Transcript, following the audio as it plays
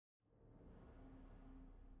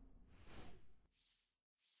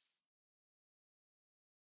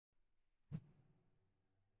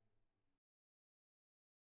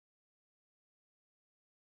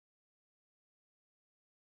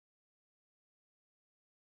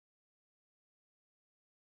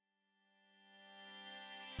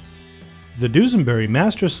The Dusenbery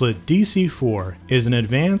MasterSlit DC4 is an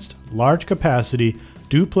advanced, large-capacity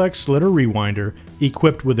duplex slitter rewinder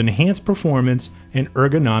equipped with enhanced performance and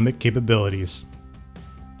ergonomic capabilities.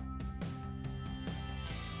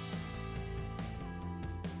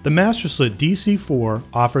 The MasterSlit DC4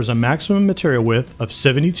 offers a maximum material width of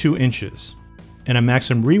 72 inches and a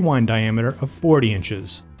maximum rewind diameter of 40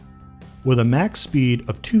 inches, with a max speed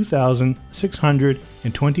of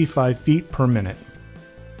 2,625 feet per minute.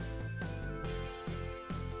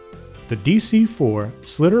 The DC4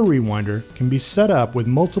 slitter rewinder can be set up with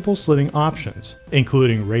multiple slitting options,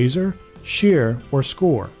 including razor, shear, or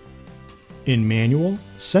score, in manual,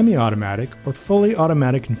 semi-automatic, or fully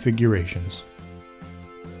automatic configurations.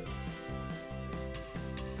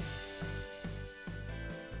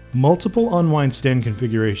 Multiple unwind stand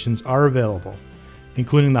configurations are available,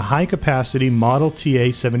 including the high-capacity Model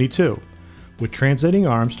TA72, with translating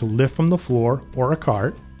arms to lift from the floor or a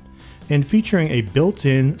cart, and featuring a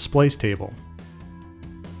built-in splice table.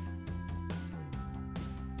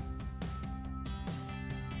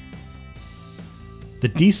 The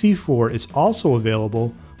DC4 is also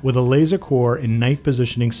available with a laser core and knife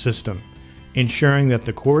positioning system, ensuring that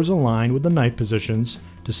the core is aligned with the knife positions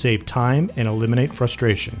to save time and eliminate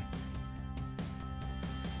frustration.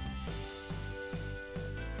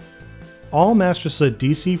 All MasterSlit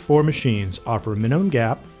DC4 machines offer a minimum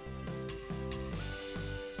gap,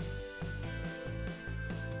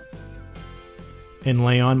 and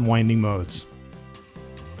lay-on winding modes.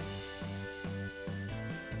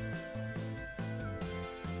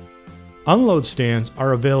 Unload stands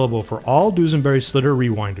are available for all Dusenbery slitter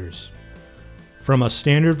rewinders, from a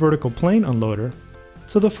standard vertical plane unloader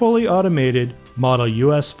to the fully automated Model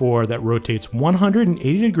US4 that rotates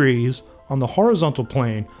 180 degrees on the horizontal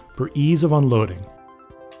plane for ease of unloading.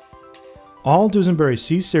 All Dusenbery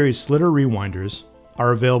C-Series slitter rewinders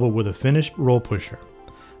are available with a finished roll pusher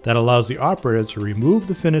that allows the operator to remove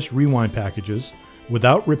the finished rewind packages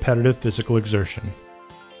without repetitive physical exertion.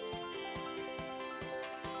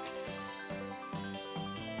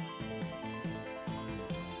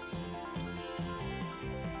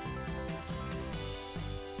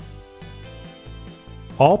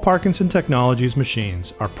 All Parkinson Technologies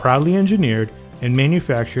machines are proudly engineered and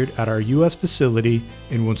manufactured at our U.S. facility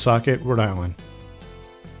in Woonsocket, Rhode Island.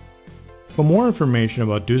 For more information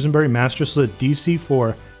about Dusenbery MasterSlit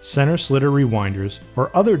DC4 center slitter rewinders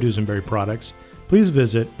or other Dusenbery products, please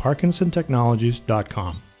visit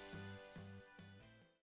parkinsontechnologies.com.